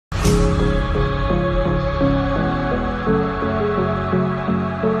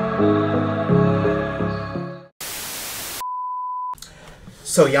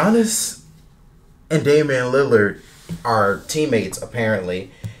So Giannis and Damian Lillard are teammates, apparently.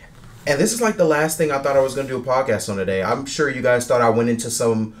 And this is like the last thing I thought I was going to do a podcast on today. I'm sure you guys thought I went into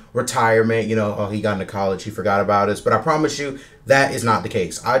some retirement. You know, oh, he got into college, he forgot about us. But I promise you, that is not the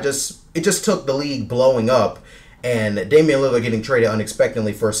case. It just took the league blowing up and Damian Lillard getting traded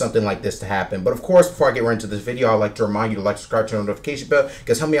unexpectedly for something like this to happen. But of course, before I get right into this video, I'd like to remind you to like, subscribe, turn on the notification bell.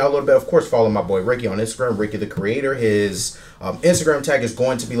 Guys, help me out a little bit. Of course, follow my boy Rickey on Instagram, Rickey the Creator. His Instagram tag is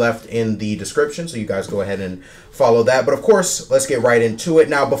going to be left in the description, so you guys go ahead and follow that. But of course, let's get right into it.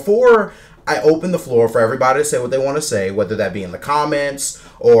 Now, before I open the floor for everybody to say what they want to say, whether that be in the comments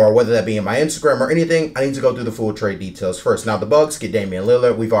or whether that be in my Instagram or anything, I need to go through the full trade details first. Now, the Bucks get Damian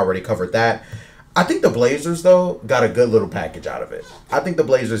Lillard. We've already covered that. I think the Blazers, though, got a good little package out of it. I think the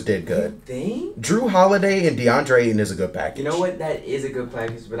Blazers did good. You think? Drew Holiday and DeAndre Ayton is a good package. You know what? That is a good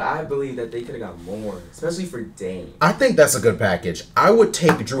package, but I believe that they could have got more, especially for Dame. I think that's a good package. I would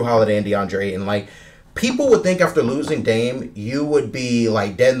take Drew Holiday and DeAndre Ayton. Like, people would think after losing Dame, you would be,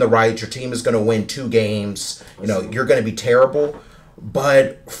 like, dead in the right. Your team is going to win 2 games. You know, you're going to be terrible.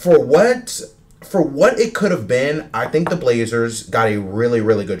 But for what it could have been, I think the Blazers got a really,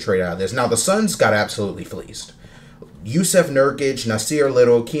 really good trade out of this. Now, the Suns got absolutely fleeced. Yusef Nurkic, Nasir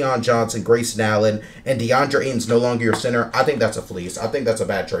Little, Keon Johnson, Grayson Allen, and DeAndre Ayton's no longer your center. I think that's a fleece. I think that's a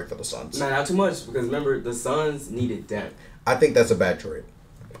bad trade for the Suns. Nah, not too much, because remember, the Suns needed depth. I think that's a bad trade.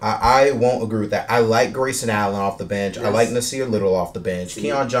 I won't agree with that. I like Grayson Allen off the bench. Yes. I like Nasir Little off the bench. See?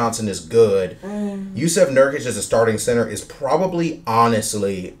 Keon Johnson is good. Yusef Nurkic as a starting center is probably,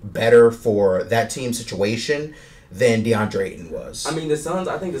 honestly, better for that team situation than DeAndre Ayton was. I mean,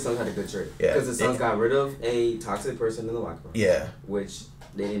 I think the Suns had a good trade. Yeah. Because the Suns got rid of a toxic person in the locker room. Yeah. Which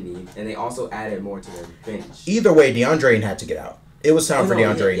they didn't need. And they also added more to their bench. Either way, DeAndre Ayton had to get out. It was time for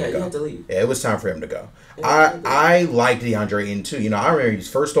DeAndre Ayton to go. He had to leave. Yeah, it was time for him to go. I liked DeAndre Ayton too. You know, I remember his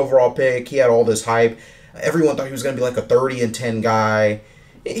first overall pick. He had all this hype. Everyone thought he was going to be like a 30-10 guy.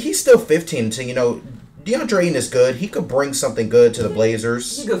 He's still 15. So, you know, DeAndre Ayton is good. He could bring something good to the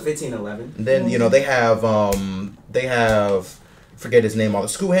Blazers. He could go 15-11. Then, you know, they have forget his name,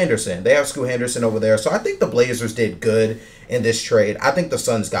 Scoot Henderson. They have Scoot Henderson over there. So I think the Blazers did good in this trade. I think the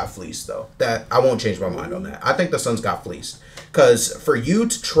Suns got fleeced, though. That I won't change my mind on that. I think the Suns got fleeced. Because for you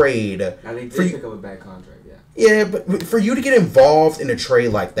to trade... Now, they did pick up a bad contract, yeah. Yeah, but for you to get involved in a trade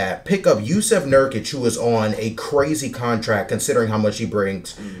like that, pick up Yusef Nurkic, who is on a crazy contract considering how much he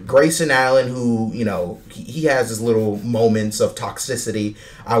brings. Grayson Allen, who, you know, he has his little moments of toxicity,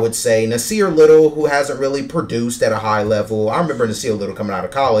 I would say. Nasir Little, who hasn't really produced at a high level. I remember Nasir Little coming out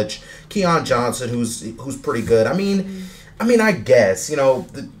of college. Keon Johnson, who's pretty good. I mean, I guess, you know...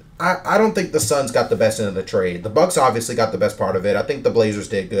 I don't think the Suns got the best end of the trade. The Bucks obviously got the best part of it. I think the Blazers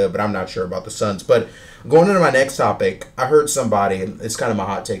did good, but I'm not sure about the Suns. But going into my next topic, I heard somebody, and it's kind of my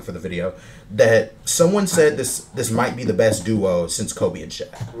hot take for the video, that someone said this might be the best duo since Kobe and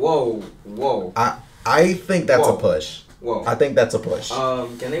Shaq. Whoa. I think that's a push. Whoa. I think that's a push.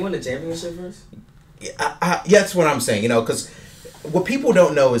 Can they win the championship first? Yeah, that's what I'm saying. You know, because what people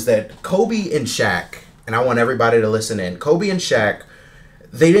don't know is that Kobe and Shaq, and I want everybody to listen in, Kobe and Shaq,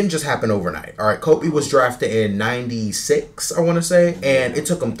 they didn't just happen overnight. All right, Kobe was drafted in 96, I want to say, and it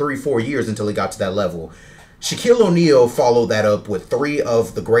took him 3-4 years until he got to that level. Shaquille O'Neal followed that up with 3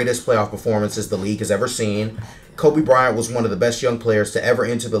 of the greatest playoff performances the league has ever seen. Kobe Bryant was one of the best young players to ever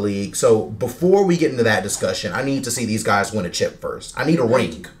enter the league. So before we get into that discussion, I need to see these guys win a chip first. I need a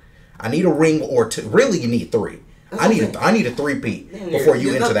ring. I need a ring or 2. Really, you need 3. I need a 3-peat before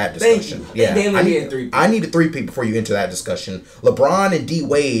you enter that discussion. Yeah, I need a 3-peat before you enter that discussion. LeBron and D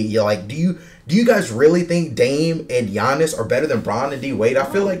Wade, you're like, do you guys really think Dame and Giannis are better than Bron and D Wade? I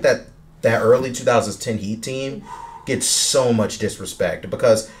feel like that early 2010 Heat team gets so much disrespect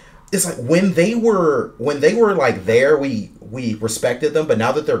because it's like when they were like there, we respected them, but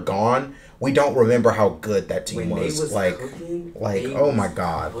now that they're gone, we don't remember how good that team was. Like, oh my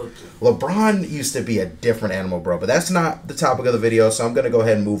God. LeBron used to be a different animal, bro. But that's not the topic of the video, so I'm going to go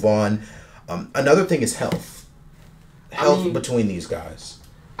ahead and move on. Another thing is health. Between these guys.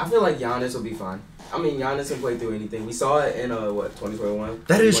 I feel like Giannis will be fine. I mean, Giannis can play through anything. We saw it in, 2021?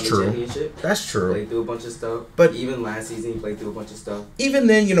 That is true. That's true. Played through a bunch of stuff. But even last season, he played through a bunch of stuff. Even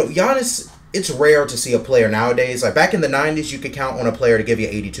then, you know, Giannis... It's rare to see a player nowadays. Like back in the 90s, you could count on a player to give you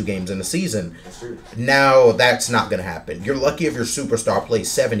 82 games in a season. That's true. Now, that's not going to happen. You're lucky if your superstar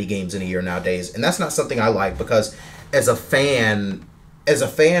plays 70 games in a year nowadays. And that's not something I like because as a fan,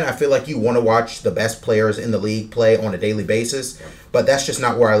 I feel like you want to watch the best players in the league play on a daily basis. But that's just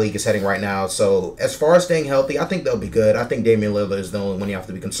not where our league is heading right now. So as far as staying healthy, I think they'll be good. I think Damian Lillard is the only one you have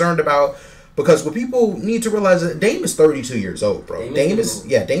to be concerned about. Because what people need to realize is that Dame is 32 years old, bro.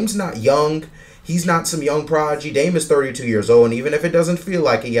 Dame's not young. He's not some young prodigy. Dame is 32 years old, and even if it doesn't feel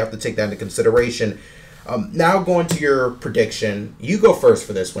like it, you have to take that into consideration. Now going to your prediction. You go first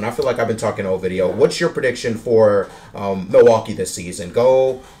for this one. I feel like I've been talking all video. What's your prediction for Milwaukee this season?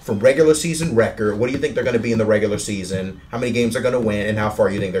 Go from regular season record. What do you think they're going to be in the regular season? How many games they're going to win? And how far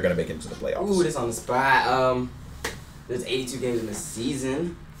you think they're going to make it into the playoffs? Ooh, this on the spot. There's 82 games in the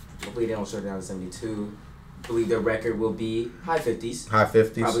season. Hopefully they don't shut it down to 72. I believe their record will be high 50s. High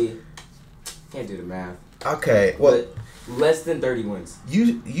 50s? Probably. Can't do the math. Okay, well... But less than 30 wins.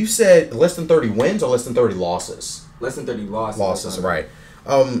 You said less than 30 wins or less than 30 losses? Less than 30 losses. Losses, right.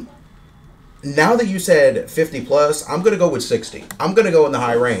 Now that you said 50 plus, I'm going to go with 60. I'm going to go in the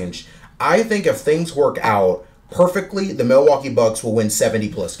high range. I think if things work out perfectly, the Milwaukee Bucks will win 70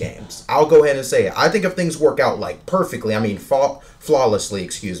 plus games. I'll go ahead and say it. I think if things work out like perfectly, I mean flawlessly,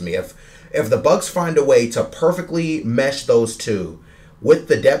 excuse me, if the Bucks find a way to perfectly mesh those two with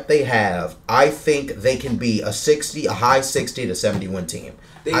the depth they have, I think they can be a high 60 to 70 win team.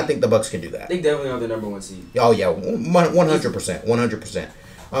 I think the Bucks can do that. They definitely are the number one seed. Oh yeah, 100%, 100%.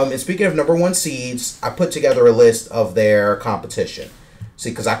 And speaking of number one seeds, I put together a list of their competition. See,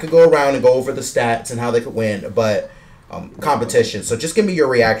 because I could go around and go over the stats and how they could win, but competition. So just give me your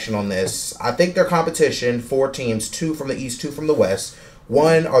reaction on this. I think their competition, 4 teams, 2 from the East, 2 from the West.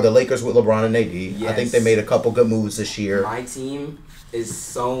 1 are the Lakers with LeBron and AD. Yes. I think they made a couple good moves this year. My team is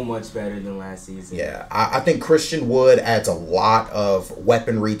so much better than last season. Yeah, I think Christian Wood adds a lot of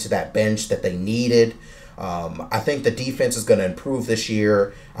weaponry to that bench that they needed. I think the defense is going to improve this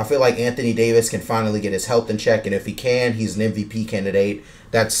year. I feel like Anthony Davis can finally get his health in check, and if he can, he's an MVP candidate.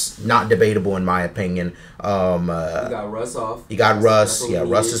 That's not debatable in my opinion. You got Russ off. You got Russ. Yeah,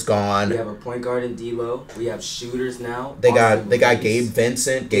 Russ is gone. We have a point guard in D'Lo. We have shooters now. They got Gabe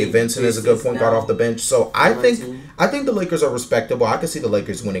Vincent. Gabe Vincent is a good point guard off the bench. So I think the Lakers are respectable. I can see the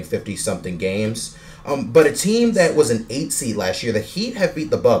Lakers winning 50-something games. But a team that was an 8 seed last year, the Heat have beat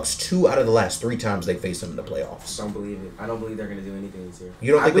the Bucks 2 out of the last 3 times they faced them in the playoffs. Don't believe it. I don't believe they're going to do anything this year.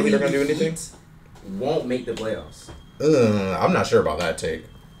 You don't think they're going to do anything? Won't make the playoffs. I'm not sure about that take.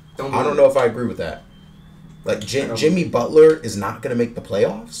 I don't know if I agree with that. Like, Jimmy Butler is not going to make the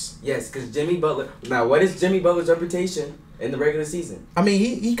playoffs? Yes, because Jimmy Butler... Now, what is Jimmy Butler's reputation in the regular season? I mean,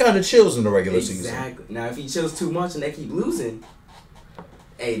 he kind of chills in the regular season. Exactly. Now, if he chills too much and they keep losing...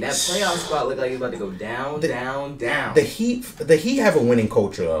 Hey, that playoff spot look like it's about to go down, down. The Heat have a winning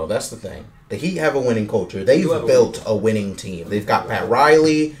culture, though. That's the thing. The Heat have a winning culture. They've built a winning team. They've got Pat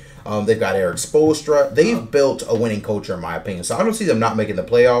Riley. They've got Eric Spoelstra. They've built a winning culture, in my opinion. So I don't see them not making the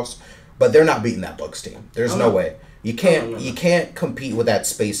playoffs, but they're not beating that Bucks team. There's no way. You can't compete with that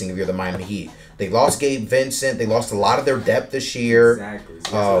spacing if you're the Miami Heat. They lost Gabe Vincent. They lost a lot of their depth this year. Exactly.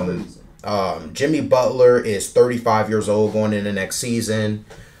 So Jimmy Butler is 35 years old going into next season.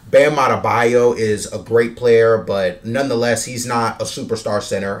 Bam Adebayo is a great player, but nonetheless, he's not a superstar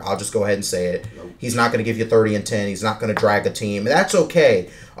center. I'll just go ahead and say it. Nope. He's not going to give you 30 and 10. He's not going to drag a team. That's okay.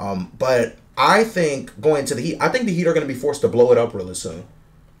 But I think going to the Heat, I think the Heat are going to be forced to blow it up really soon.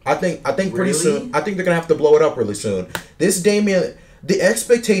 I think pretty soon. I think they're going to have to blow it up really soon. The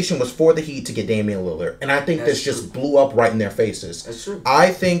expectation was for the Heat to get Damian Lillard, and I think this just blew up right in their faces. That's true.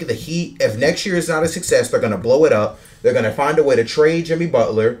 I think the Heat, if next year is not a success, they're going to blow it up. They're going to find a way to trade Jimmy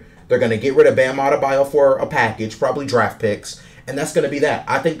Butler. They're going to get rid of Bam Adebayo for a package, probably draft picks, and that's going to be that.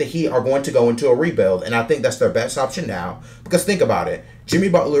 I think the Heat are going to go into a rebuild, and I think that's their best option now. Because think about it. Jimmy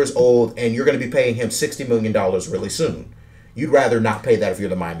Butler is old, and you're going to be paying him $60 million really soon. You'd rather not pay that if you're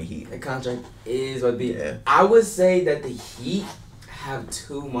the Miami Heat. The contract is what the... Yeah. I would say that the Heat have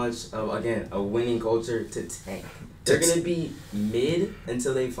too much of, again, a winning culture to tank. They're going to be mid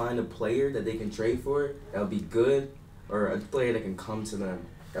until they find a player that they can trade for that'll be good, or a player that can come to them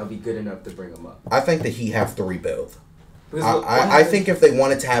that'll be good enough to bring them up. I think the Heat have to rebuild. I think if they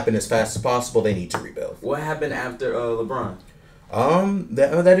want it to happen as fast as possible, they need to rebuild. What happened after LeBron?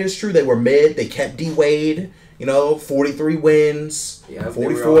 That is true. They were mid. They kept D Wade. 43 wins,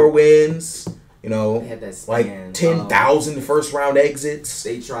 44 wins. They had that span. Like 10,000 first round exits.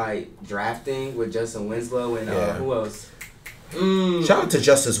 They tried drafting with Justin Winslow and who else? Shout out to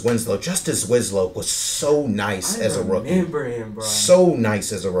Justice Winslow. Justice Winslow was so nice as a rookie. I remember him, bro. So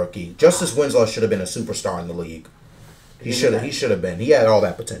nice as a rookie. Justice Winslow should have been a superstar in the league. He should have been. He had all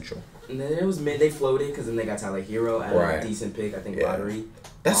that potential. And then it was mid. They floated because then they got Tyler Hero at a decent pick. I think lottery.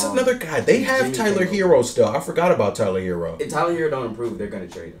 That's another guy. They have Tyler Hero still. I forgot about Tyler Hero. If Tyler Hero don't improve, they're gonna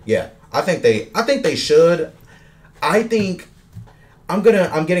trade him. Yeah, I think they should. I think I'm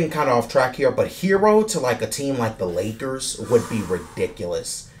getting kind of off track here, but Hero to like a team like the Lakers would be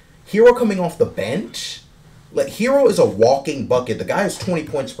ridiculous. Hero coming off the bench, like Hero is a walking bucket. The guy has 20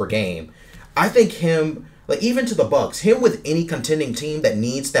 points per game. I think him, like even to the Bucks, him with any contending team that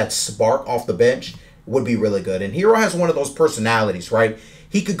needs that spark off the bench would be really good. And Hero has one of those personalities, right?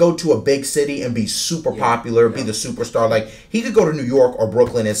 He could go to a big city and be super popular, be the superstar. Like he could go to New York or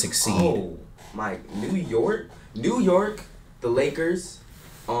Brooklyn and succeed. Oh, Mike, New York, the Lakers,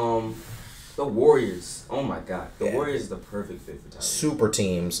 the Warriors. Oh my God, the Warriors is the perfect fit for Tyler. Super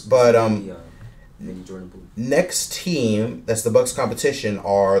teams, but maybe Jordan Poole. Next team that's the Bucks competition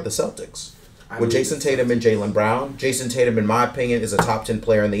are the Celtics. With Jason Tatum and Jaylen Brown. Jason Tatum, in my opinion, is a top 10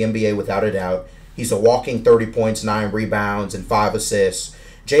 player in the NBA without a doubt. He's a walking 30 points, 9 rebounds, and 5 assists.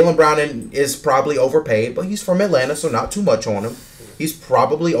 Jaylen Brown is probably overpaid, but he's from Atlanta, so not too much on him. He's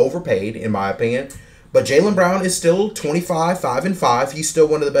probably overpaid, in my opinion. But Jaylen Brown is still 25, 5-5. He's still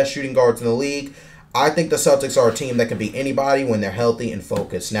one of the best shooting guards in the league. I think the Celtics are a team that can beat anybody when they're healthy and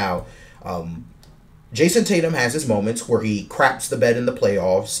focused. Now, Jason Tatum has his moments where he craps the bed in the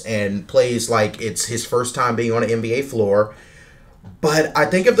playoffs and plays like it's his first time being on an NBA floor. But I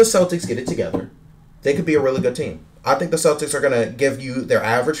think if the Celtics get it together, they could be a really good team. I think the Celtics are going to give you their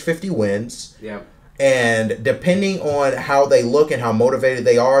average 50 wins. Yeah. And depending on how they look and how motivated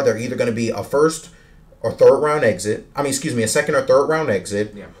they are, they're either going to be a first or third round exit. A second or third round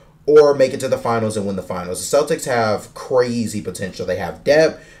exit. Yeah. Or make it to the finals and win the finals. The Celtics have crazy potential. They have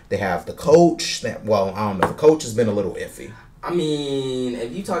depth. They have the coach. I don't know. The coach has been a little iffy. I mean,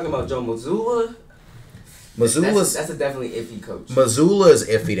 if you talking about Joe Mazzulla, that's a definitely iffy coach. Mazzulla is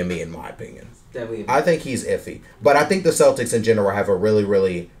iffy to me, in my opinion. Definitely iffy. I think he's iffy. But I think the Celtics in general have a really,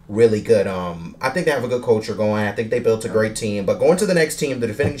 really, really good, I think they have a good culture going. I think they built a great team. But going to the next team, the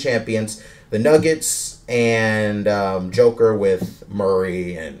defending champions, the Nuggets and Joker with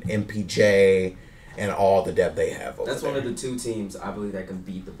Murray and MPJ and all the depth they have over That's there. one of the two teams I believe that can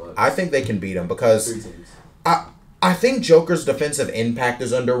beat the Bucks. I think they can beat them because 3 teams. I think Joker's defensive impact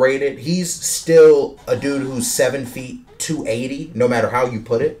is underrated. He's still a dude who's 7 feet, 280, no matter how you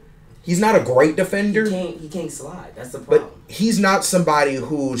put it. He's not a great defender. He can't slide. That's the problem. But he's not somebody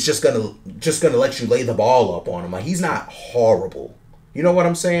who's just gonna let you lay the ball up on him. Like, he's not horrible. You know what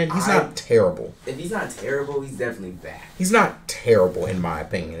I'm saying? He's not terrible. If he's not terrible, he's definitely bad. He's not terrible in my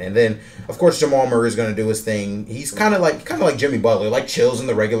opinion. And then of course Jamal Murray is gonna do his thing. He's kind of like Jimmy Butler, like chills in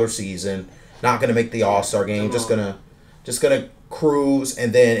the regular season. Not gonna make the All-Star game. Just gonna cruise,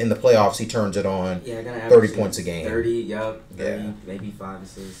 and then in the playoffs he turns it on. Yeah, gonna 30 points a game. 30, maybe 5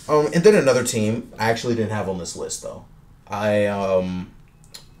 assists. And then another team I actually didn't have on this list though.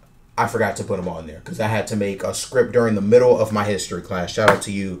 I forgot to put them on there because I had to make a script during the middle of my history class. Shout out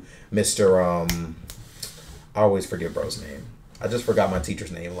to you, Mr. I always forget bro's name. I just forgot my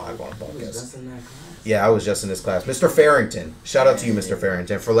teacher's name live on a podcast. Yeah, I was just in this class. Mr. Farrington. Shout out to you, Mr.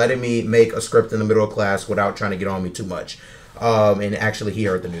 Farrington, for letting me make a script in the middle of class without trying to get on me too much. And actually, he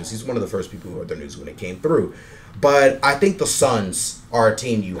heard the news. He's one of the first people who heard the news when it came through. But I think the Suns are a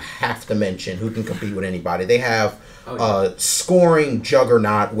team you have to mention who can compete with anybody. They have a scoring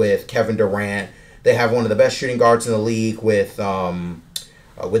juggernaut with Kevin Durant. They have one of the best shooting guards in the league with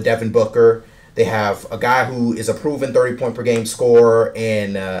Devin Booker. They have a guy who is a proven 30-point per game scorer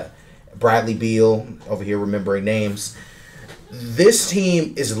in Bradley Beal, over here remembering names. This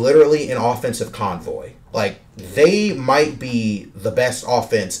team is literally an offensive convoy. Like, they might be the best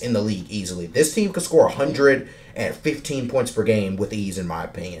offense in the league easily. This team could score 115 points per game with ease, in my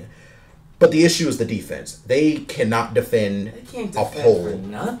opinion. But the issue is the defense. They cannot defend a pole.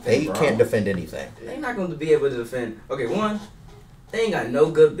 They can't defend anything. They're not going to be able to defend. Okay, one, they ain't got no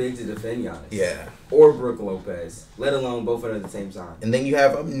good big to defend Giannis. Yeah. Or Brook Lopez, let alone both of them at the same time. And then you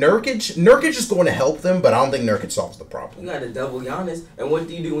have Nurkic. Nurkic is going to help them, but I don't think Nurkic solves the problem. You got to double Giannis. And what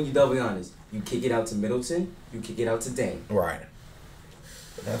do you do when you double Giannis? You kick it out to Middleton. You kick it out to Dame. Right.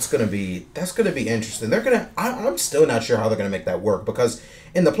 That's gonna be interesting. I'm still not sure how they're gonna make that work because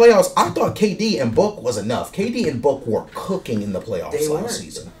in the playoffs, I thought KD and Book was enough. KD and Book were cooking in the playoffs last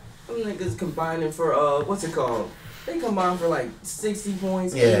season. Them niggas combining for what's it called? They combined for like 60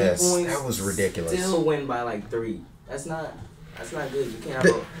 points, 80 points. That was ridiculous. Still win by like 3. That's not good. You can't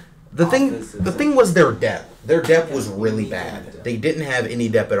have the thing was their depth. Their depth was really bad. They didn't have any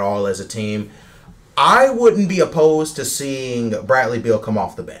depth at all as a team. I wouldn't be opposed to seeing Bradley Beal come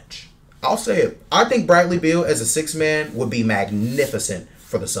off the bench. I'll say it. I think Bradley Beal as a 6-man would be magnificent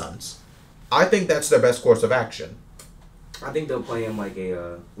for the Suns. I think that's their best course of action. I think they'll play him like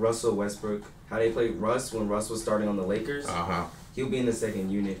a Russell Westbrook. How they played Russ when Russ was starting on the Lakers. He'll be in the second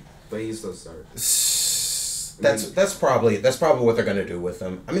unit, but he'll still start. I think that's going to be interesting. They're going to. I I'm still not sure how they're going to make that work because in the playoffs, I thought KD and Book was enough. KD and Book were cooking in the playoffs last season. That's probably what they're gonna do with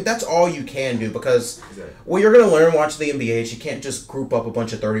him. I mean, that's all you can do because what you're gonna learn watching the NBA is you can't just group up a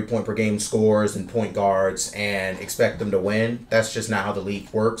bunch of 30-point per game scores and point guards and expect them to win. That's just not how the league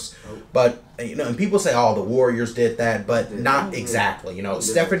works. But and people say, "Oh, the Warriors did that," but not exactly.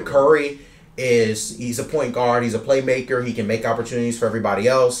 Stephen Curry he's a point guard. He's a playmaker. He can make opportunities for everybody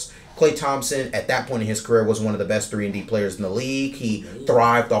else. Klay Thompson, at that point in his career, was one of the best 3-and-D players in the league. He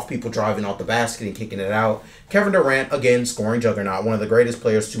thrived off people driving off the basket and kicking it out. Kevin Durant, again, scoring juggernaut, one of the greatest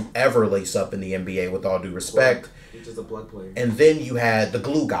players to ever lace up in the NBA, with all due respect. He's just a blood player. And then you had the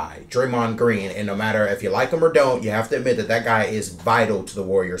glue guy, Draymond Green, and no matter if you like him or don't, you have to admit that guy is vital to the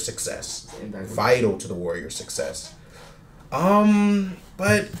Warriors' success. Vital to the Warriors' success.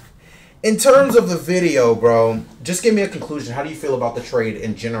 But in terms of the video, bro, just give me a conclusion. How do you feel about the trade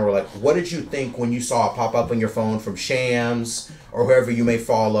in general? Like, what did you think when you saw it pop up on your phone from Shams or whoever you may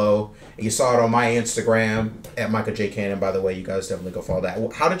follow? And you saw it on my Instagram at Micah Cannon, by the way. You guys definitely go follow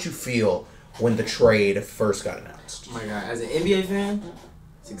that. How did you feel when the trade first got announced? Oh my God, as an NBA fan,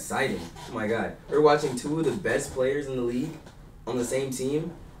 it's exciting. Oh my God, we're watching two of the best players in the league on the same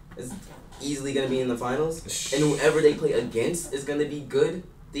team. It's easily going to be in the finals. And whoever they play against is going to be good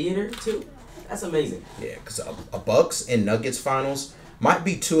theater too. That's amazing. Yeah, because a Bucks and Nuggets finals might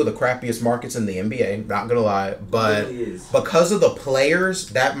be two of the crappiest markets in the NBA, not gonna lie, but because of the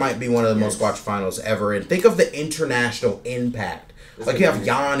players, that might be one of the most watched finals ever. And think of the international impact. Like, you have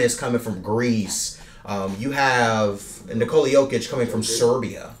Giannis coming from Greece, you have Nikola Jokic coming from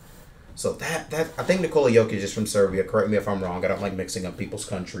Serbia. So that I think Nikola Jokic is from Serbia. Correct me if I'm wrong. I don't like mixing up people's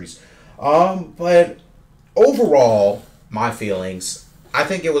countries. But overall, my feelings, I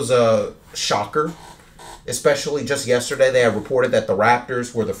think it was a shocker, especially just yesterday. They had reported that the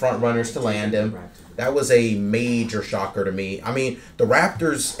Raptors were the front runners to land him. That was a major shocker to me. I mean, the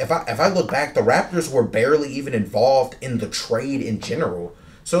Raptors, if I look back, the Raptors were barely even involved in the trade in general.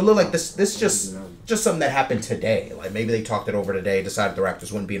 So it looked like this just something that happened today. Like, maybe they talked it over today, decided the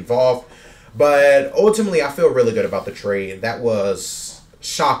Raptors wouldn't be involved. But ultimately, I feel really good about the trade. That was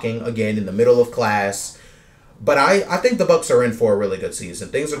shocking, again, in the middle of class. But I think the Bucks are in for a really good season.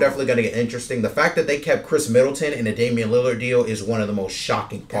 Things are definitely going to get interesting. The fact that they kept Chris Middleton in a Damian Lillard deal is one of the most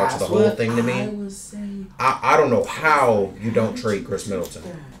shocking parts of the whole thing to me. I don't know how you don't trade Chris Middleton.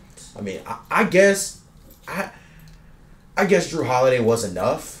 I mean, I guess Drew Holiday was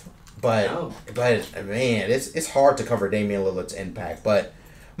enough, but man, it's hard to cover Damian Lillard's impact. But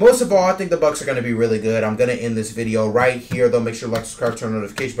most of all, I think the Bucks are going to be really good. I'm going to end this video right here, though. Make sure to like, subscribe, turn on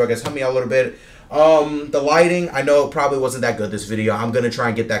notification bell, guys. Help me out a little bit. The lighting, I know it probably wasn't that good this video. I'm going to try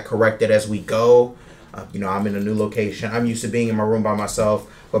and get that corrected as we go. I'm in a new location. I'm used to being in my room by myself.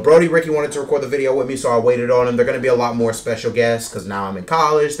 But Brody, Ricky wanted to record the video with me, so I waited on him. There are going to be a lot more special guests because now I'm in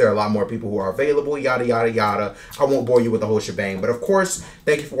college. There are a lot more people who are available, yada, yada, yada. I won't bore you with the whole shebang. But, of course,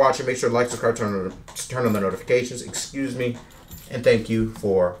 thank you for watching. Make sure to like, subscribe, turn on the notifications. Excuse me. And thank you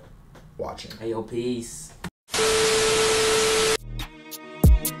for watching. Hey, yo, peace.